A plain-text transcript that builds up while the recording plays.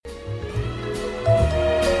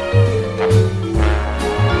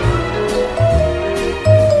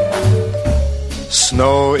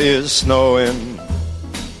Snow is snowing,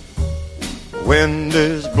 wind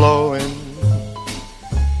is blowing.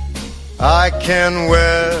 I can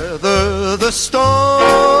weather the storm.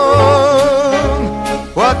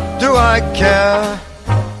 What do I care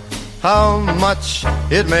how much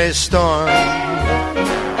it may storm?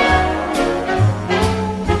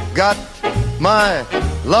 Got my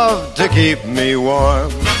love to keep me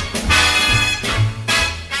warm.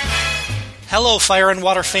 Hello, Fire and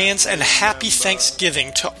Water fans, and happy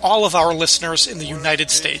Thanksgiving to all of our listeners in the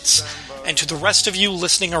United States. And to the rest of you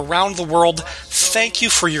listening around the world, thank you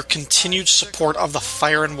for your continued support of the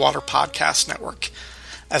Fire and Water Podcast Network.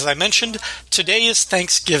 As I mentioned, today is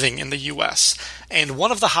Thanksgiving in the U.S., and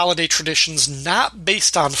one of the holiday traditions not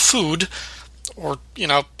based on food, or,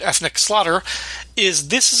 ethnic slaughter, is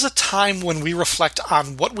this is a time when we reflect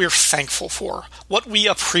on what we're thankful for, what we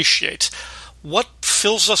appreciate, what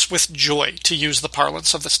fills us with joy, to use the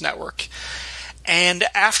parlance of this network. And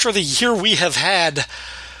after the year we have had,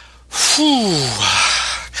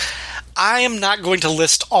 I am not going to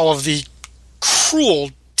list all of the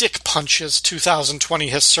cruel dick punches 2020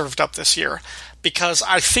 has served up this year, because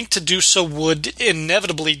I think to do so would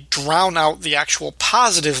inevitably drown out the actual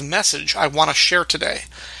positive message I want to share today.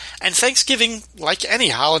 And Thanksgiving, like any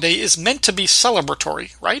holiday, is meant to be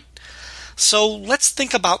celebratory, right? So let's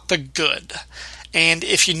think about the good. And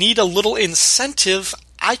if you need a little incentive,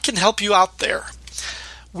 I can help you out there.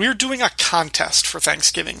 We're doing a contest for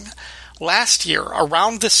Thanksgiving. Last year,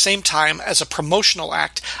 around this same time, as a promotional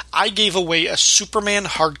act, I gave away a Superman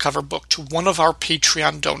hardcover book to one of our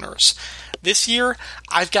Patreon donors. This year,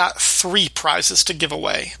 I've got 3 prizes to give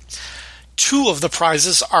away. 2 of the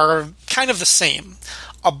prizes are kind of the same.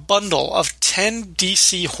 A bundle of 10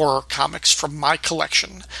 DC horror comics from my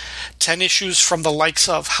collection. 10 issues from the likes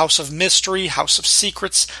of House of Mystery, House of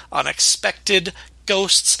Secrets, Unexpected,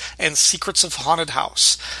 Ghosts, and Secrets of Haunted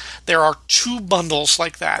House. There are 2 bundles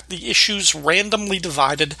like that, the issues randomly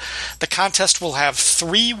divided. The contest will have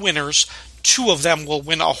 3 winners. 2 of them will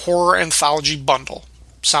win a horror anthology bundle.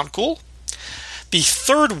 Sound cool? The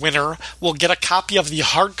 3rd winner will get a copy of the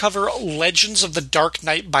hardcover Legends of the Dark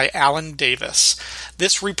Knight by Alan Davis.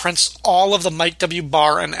 This reprints all of the Mike W.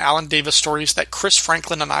 Barr and Alan Davis stories that Chris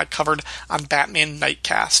Franklin and I covered on Batman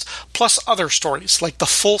Nightcast, plus other stories like the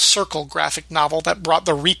Full Circle graphic novel that brought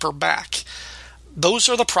the Reaper back. Those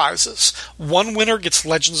are the prizes. 1 winner gets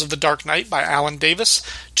Legends of the Dark Knight by Alan Davis.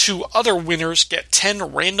 2 other winners get 10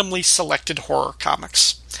 randomly selected horror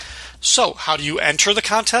comics. So, how do you enter the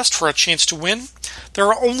contest for a chance to win? There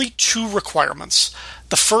are only 2 requirements.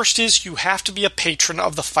 The first is you have to be a patron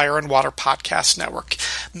of the Fire and Water Podcast Network.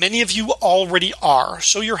 Many of you already are,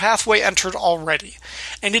 so you're halfway entered already.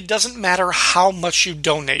 And it doesn't matter how much you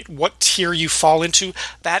donate, what tier you fall into,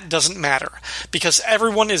 that doesn't matter, because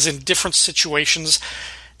everyone is in different situations,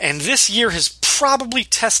 and this year has probably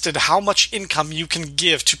tested how much income you can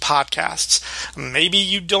give to podcasts. Maybe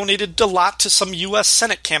you donated a lot to some U.S.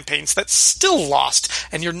 Senate campaigns that still lost,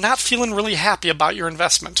 and you're not feeling really happy about your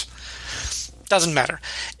investment. Doesn't matter.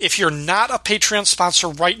 If you're not a Patreon sponsor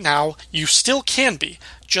right now, you still can be.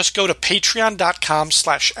 Just go to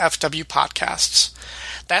patreon.com/FWPodcasts.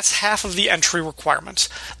 That's half of the entry requirement.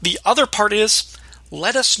 The other part is,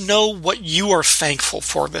 let us know what you are thankful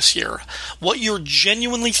for this year, what you're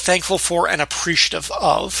genuinely thankful for and appreciative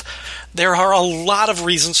of. There are a lot of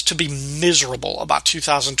reasons to be miserable about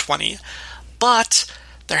 2020, but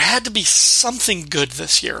there had to be something good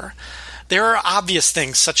this year. There are obvious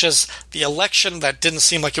things, such as the election that didn't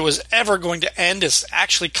seem like it was ever going to end is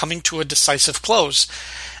actually coming to a decisive close.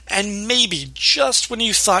 And maybe, just when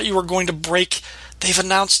you thought you were going to break, they've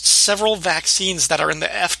announced several vaccines that are in the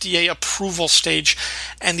FDA approval stage,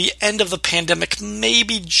 and the end of the pandemic may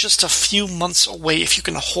be just a few months away if you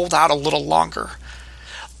can hold out a little longer.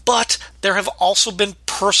 But there have also been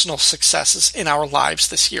personal successes in our lives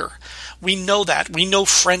this year. We know that. We know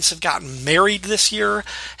friends have gotten married this year,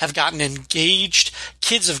 have gotten engaged,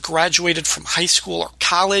 kids have graduated from high school or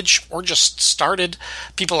college, or just started.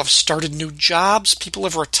 People have started new jobs, people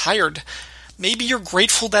have retired. Maybe you're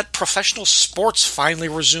grateful that professional sports finally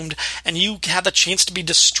resumed and you had the chance to be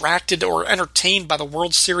distracted or entertained by the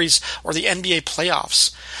World Series or the NBA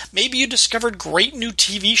playoffs. Maybe you discovered great new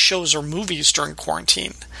TV shows or movies during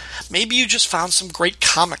quarantine. Maybe you just found some great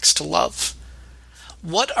comics to love.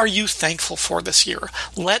 What are you thankful for this year?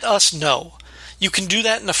 Let us know. You can do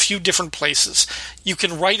that in a few different places. You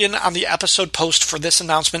can write in on the episode post for this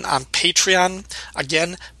announcement on Patreon.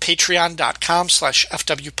 Again,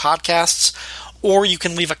 patreon.com/FWPodcasts. Or you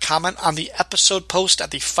can leave a comment on the episode post at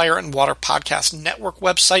the Fire and Water Podcast Network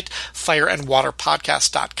website,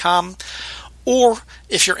 fireandwaterpodcast.com. Or,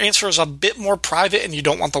 if your answer is a bit more private and you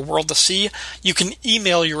don't want the world to see, you can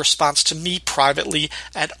email your response to me privately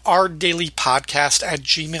at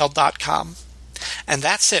ourdailypodcast@gmail.com. And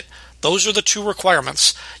that's it. Those are the 2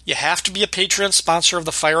 requirements. You have to be a Patreon sponsor of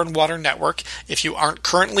the Fire and Water Network. If you aren't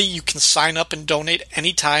currently, you can sign up and donate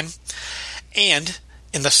anytime. And,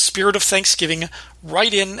 in the spirit of Thanksgiving,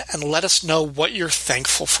 write in and let us know what you're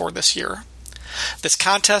thankful for this year. This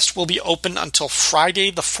contest will be open until Friday,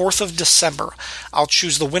 the 4th of December. I'll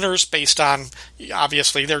choose the winners based on,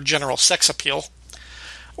 obviously, their general sex appeal.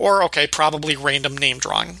 Or, probably random name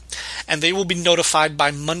drawing. And they will be notified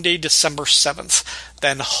by Monday, December 7th.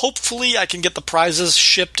 Then, hopefully, I can get the prizes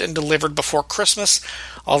shipped and delivered before Christmas.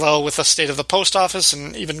 Although, with the state of the post office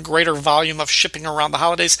and even greater volume of shipping around the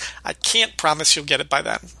holidays, I can't promise you'll get it by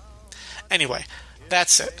then. Anyway,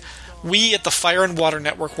 that's it. We at the Fire and Water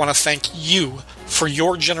Network want to thank you for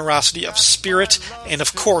your generosity of spirit and,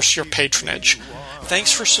 of course, your patronage.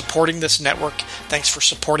 Thanks for supporting this network. Thanks for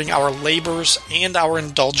supporting our labors and our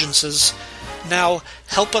indulgences. Now,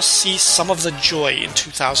 help us see some of the joy in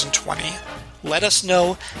 2020. Let us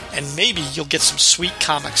know, and maybe you'll get some sweet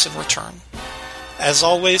comics in return. As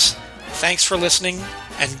always, thanks for listening,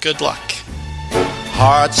 and good luck.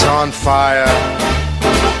 Hearts on fire,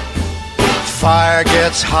 fire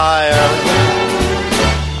gets higher.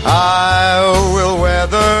 I will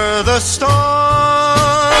weather the storm.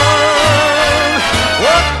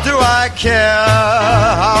 What do I care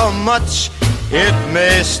how much it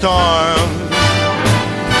may storm?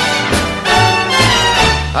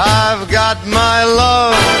 I've got my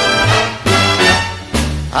love,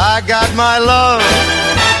 I got my love,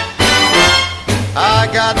 I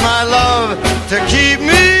got my love to keep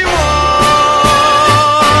me warm.